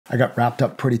I got wrapped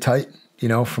up pretty tight,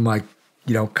 from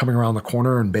coming around the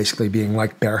corner and basically being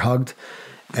like bear hugged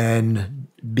and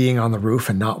being on the roof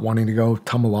and not wanting to go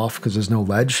tumble off because there's no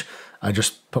ledge. I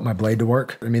just put my blade to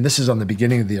work. I mean, this is on the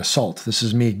beginning of the assault. This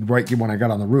is me right when I got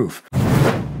on the roof.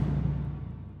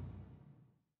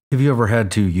 Have you ever had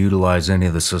to utilize any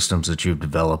of the systems that you've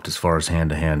developed as far as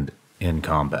hand-to-hand in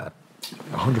combat?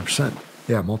 100%.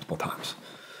 Yeah, multiple times.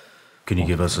 Can you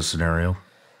give us a scenario?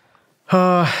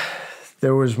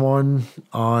 There was one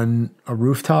on a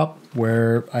rooftop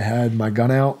where I had my gun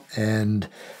out and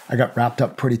I got wrapped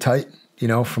up pretty tight,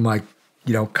 from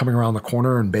coming around the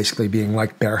corner and basically being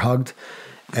like bear hugged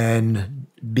and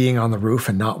being on the roof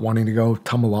and not wanting to go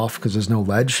tumble off because there's no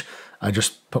ledge. I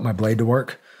just put my blade to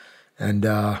work. And,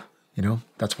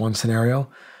 that's one scenario.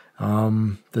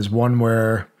 There's one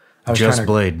where I was just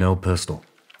blade, no pistol.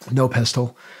 No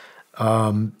pistol.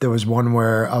 There was one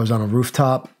where I was on a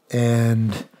rooftop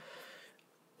and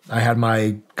I had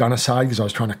my gun aside because I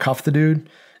was trying to cuff the dude,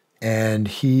 and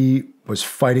he was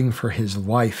fighting for his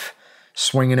life,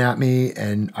 swinging at me,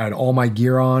 and I had all my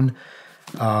gear on.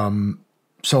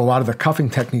 So a lot of the cuffing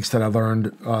techniques that I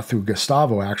learned through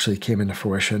Gustavo actually came into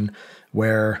fruition,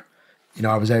 where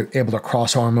I was able to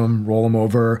cross arm him, roll him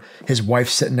over. His wife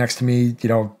sitting next to me,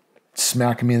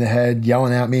 smacking me in the head,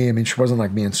 yelling at me. I mean, she wasn't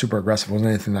like being super aggressive. It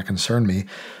wasn't anything that concerned me,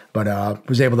 but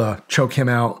was able to choke him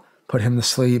out, put him to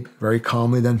sleep very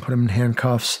calmly, then put him in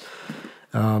handcuffs.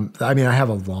 I have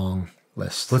a long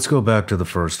list. Let's go back to the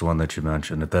first one that you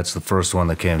mentioned. If that's the first one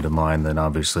that came to mind, then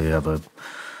obviously you have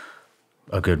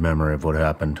a good memory of what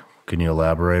happened. Can you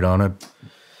elaborate on it?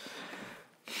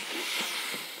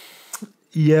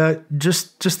 Yeah,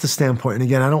 just the standpoint. And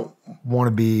again, I don't want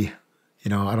to be, I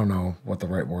don't know what the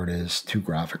right word is, too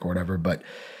graphic or whatever, but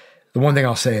the one thing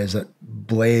I'll say is that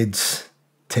blades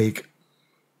take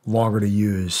longer to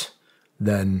use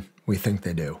than we think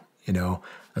they do.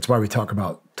 That's why we talk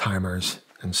about timers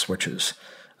and switches.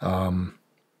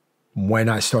 When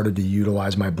I started to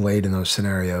utilize my blade in those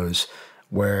scenarios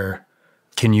where...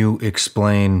 Can you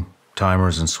explain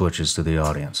timers and switches to the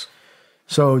audience?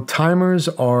 So timers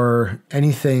are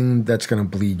anything that's going to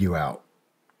bleed you out,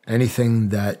 anything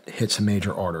that hits a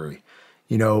major artery.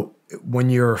 When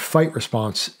your fight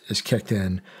response is kicked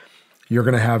in, you're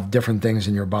going to have different things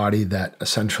in your body that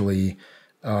essentially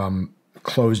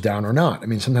close down or not. I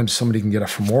mean, sometimes somebody can get a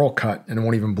femoral cut and it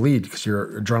won't even bleed because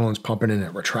your adrenaline's pumping and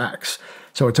it retracts.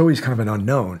 So it's always kind of an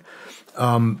unknown.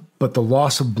 But the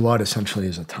loss of blood essentially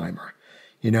is a timer,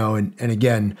 and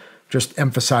again, just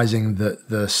emphasizing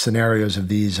the scenarios of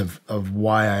these, of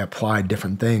why I applied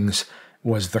different things,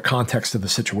 was the context of the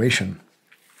situation,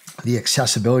 the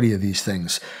accessibility of these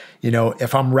things.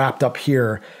 If I'm wrapped up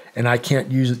here and I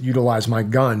can't utilize my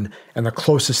gun, and the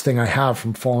closest thing I have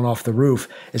from falling off the roof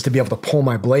is to be able to pull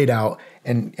my blade out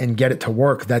and get it to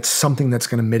work, that's something that's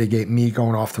going to mitigate me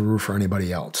going off the roof or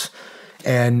anybody else.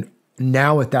 And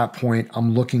now at that point,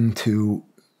 I'm looking to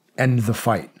end the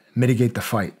fight, mitigate the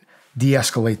fight,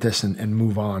 de-escalate this and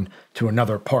move on to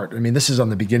another part. I mean, this is on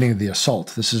the beginning of the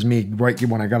assault. This is me right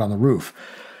when I got on the roof.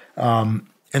 And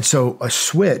so a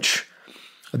switch,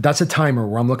 that's a timer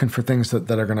where I'm looking for things that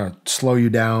are going to slow you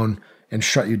down and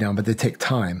shut you down, but they take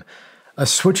time. A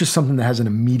switch is something that has an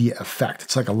immediate effect.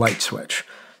 It's like a light switch.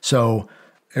 So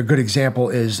a good example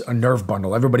is a nerve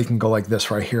bundle. Everybody can go like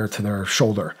this right here to their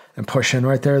shoulder and push in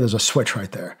right there. There's a switch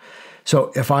right there.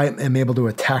 So if I am able to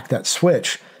attack that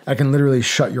switch, I can literally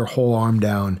shut your whole arm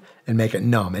down and make it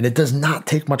numb. And it does not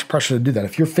take much pressure to do that.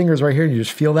 If your finger's right here and you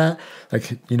just feel that,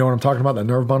 like, you know what I'm talking about, the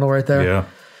nerve bundle right there? Yeah.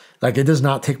 Like, it does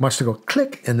not take much to go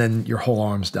click and then your whole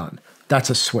arm's done.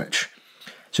 That's a switch.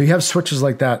 So you have switches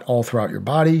like that all throughout your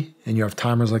body, and you have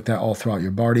timers like that all throughout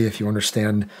your body if you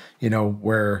understand,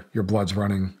 where your blood's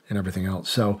running and everything else.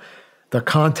 So the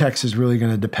context is really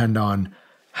going to depend on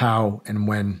how and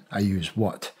when I use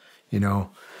what,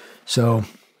 So...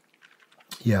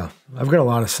 yeah, I've got a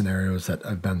lot of scenarios that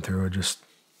I've been through.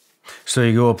 So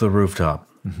you go up the rooftop.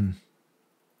 Mm-hmm.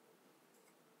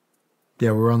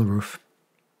 Yeah, we're on the roof.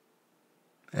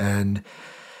 And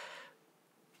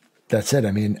that's it.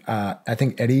 I mean, I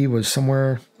think Eddie was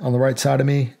somewhere on the right side of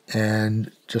me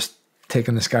and just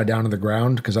taking this guy down to the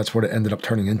ground, because that's what it ended up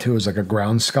turning into, is like a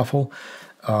ground scuffle.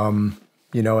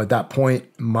 At that point,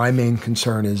 my main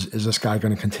concern is this guy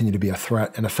going to continue to be a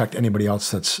threat and affect anybody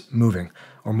else that's moving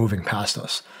or moving past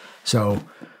us? So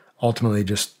ultimately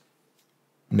just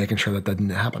making sure that didn't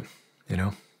happen,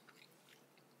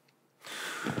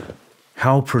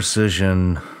 How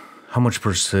much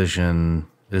precision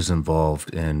is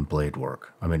involved in blade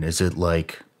work? I mean, is it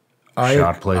like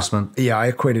shot placement? Yeah, I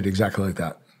equate it exactly like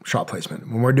that. Shot placement.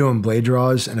 When we're doing blade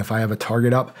draws, and if I have a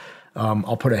target up,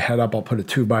 I'll put a head up, I'll put a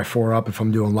 2x4 up if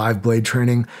I'm doing live blade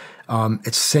training. It's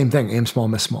the same thing, aim small,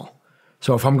 miss small.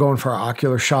 So if I'm going for an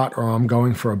ocular shot or I'm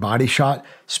going for a body shot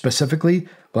specifically,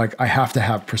 like I have to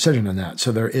have precision in that.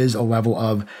 So there is a level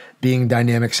of being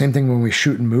dynamic. Same thing when we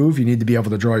shoot and move, you need to be able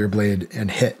to draw your blade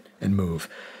and hit and move.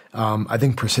 I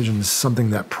think precision is something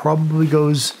that probably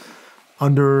goes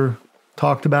under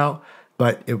talked about,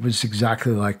 but it was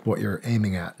exactly like what you're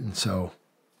aiming at. And so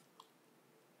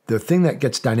the thing that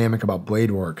gets dynamic about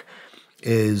blade work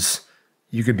is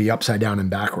you could be upside down and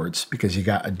backwards because you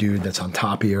got a dude that's on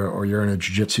top of you or you're in a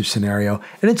jiu-jitsu scenario.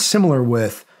 And it's similar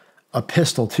with a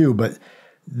pistol too, but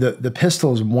the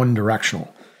pistol is one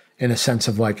directional in a sense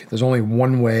of like there's only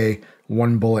one way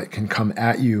one bullet can come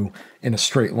at you in a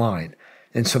straight line.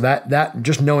 And so that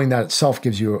just knowing that itself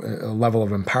gives you a level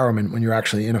of empowerment when you're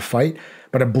actually in a fight.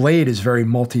 But a blade is very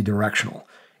multi-directional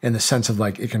in the sense of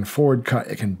like it can forward cut,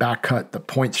 it can back cut, the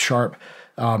point's sharp.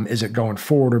 Is it going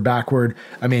forward or backward?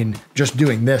 I mean, just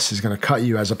doing this is going to cut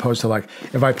you as opposed to like,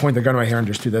 if I point the gun right here and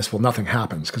just do this, well, nothing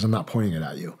happens because I'm not pointing it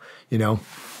at you. You know,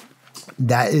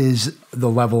 that is the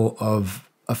level of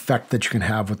effect that you can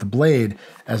have with the blade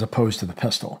as opposed to the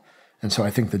pistol. And so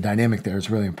I think the dynamic there is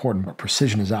really important, but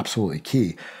precision is absolutely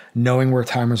key. Knowing where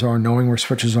timers are, knowing where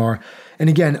switches are. And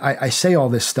again, I say all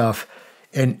this stuff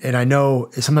and I know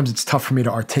sometimes it's tough for me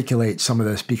to articulate some of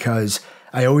this because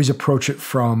I always approach it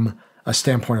from a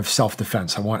standpoint of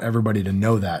self-defense. I want everybody to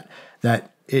know that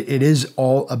it is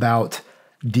all about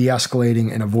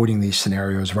de-escalating and avoiding these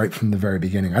scenarios right from the very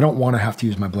beginning. I don't want to have to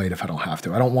use my blade if I don't have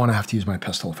to. I don't want to have to use my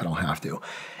pistol if I don't have to.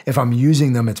 If I'm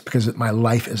using them, it's because my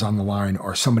life is on the line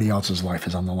or somebody else's life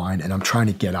is on the line and I'm trying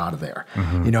to get out of there.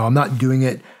 Mm-hmm. You know, I'm not doing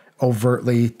it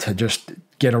overtly to just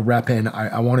get a rep in.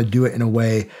 I want to do it in a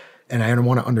way and I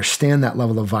want to understand that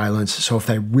level of violence. So if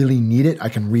I really need it, I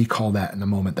can recall that in the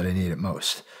moment that I need it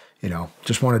most. You know,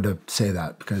 just wanted to say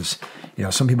that because, you know,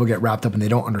 some people get wrapped up and they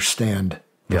don't understand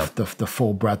the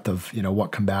full breadth of, you know,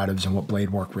 what combatives and what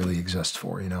blade work really exists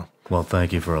for, you know. Well,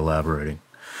 thank you for elaborating.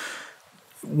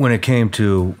 When it came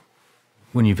to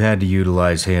when you've had to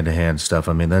utilize hand-to-hand stuff,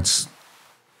 I mean, that's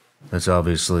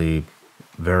obviously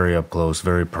very up close,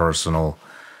 very personal.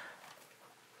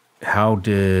 How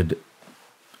does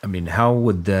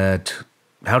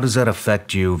that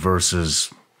affect you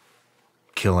versus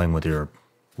killing with your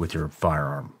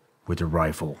firearm, with your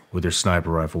rifle, with your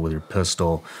sniper rifle, with your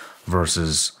pistol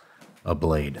versus a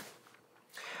blade?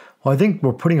 Well, I think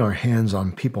we're putting our hands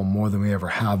on people more than we ever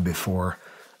have before,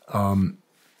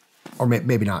 or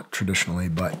maybe not traditionally,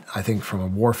 but I think from a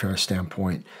warfare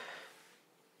standpoint,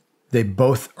 they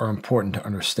both are important to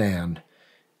understand.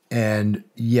 And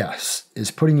yes,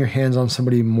 is putting your hands on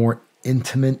somebody more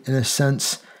intimate in a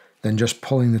sense than just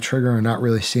pulling the trigger and not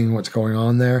really seeing what's going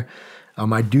on there?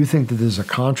 I do think that there's a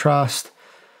contrast.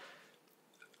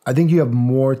 I think you have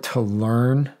more to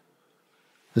learn.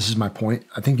 This is my point.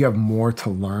 I think you have more to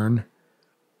learn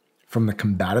from the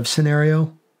combative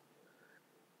scenario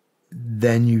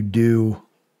than you do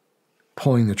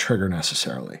pulling the trigger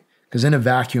necessarily. Because in a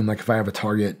vacuum, like if I have a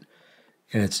target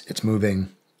and it's moving,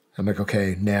 I'm like,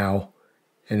 okay, now,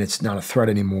 and it's not a threat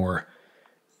anymore.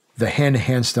 The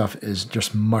hand-to-hand stuff is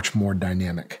just much more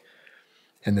dynamic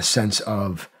in the sense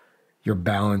of your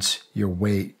balance, your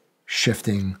weight,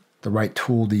 shifting, the right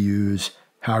tool to use,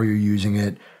 how you're using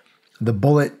it. The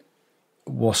bullet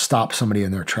will stop somebody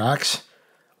in their tracks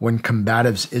when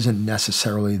combatives isn't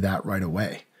necessarily that right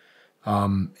away.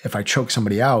 If I choke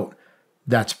somebody out,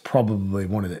 that's probably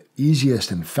one of the easiest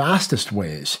and fastest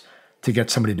ways to get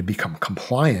somebody to become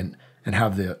compliant and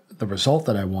have the result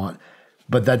that I want.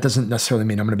 But that doesn't necessarily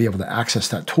mean I'm going to be able to access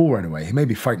that tool right away. He may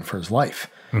be fighting for his life,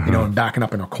 mm-hmm. you know, and backing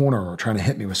up in a corner or trying to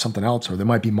hit me with something else, or there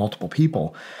might be multiple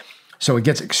people. So it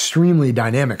gets extremely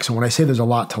dynamic. So when I say there's a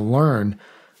lot to learn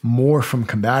more from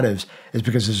combatives is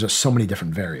because there's just so many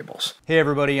different variables. Hey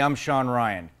everybody, I'm Shawn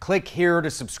Ryan. Click here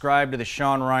to subscribe to the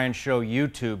Shawn Ryan Show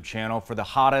YouTube channel for the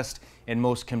hottest and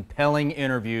most compelling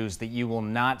interviews that you will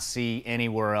not see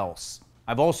anywhere else.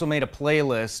 I've also made a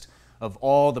playlist of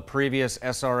all the previous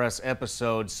SRS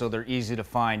episodes so they're easy to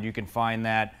find. You can find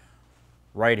that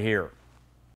right here.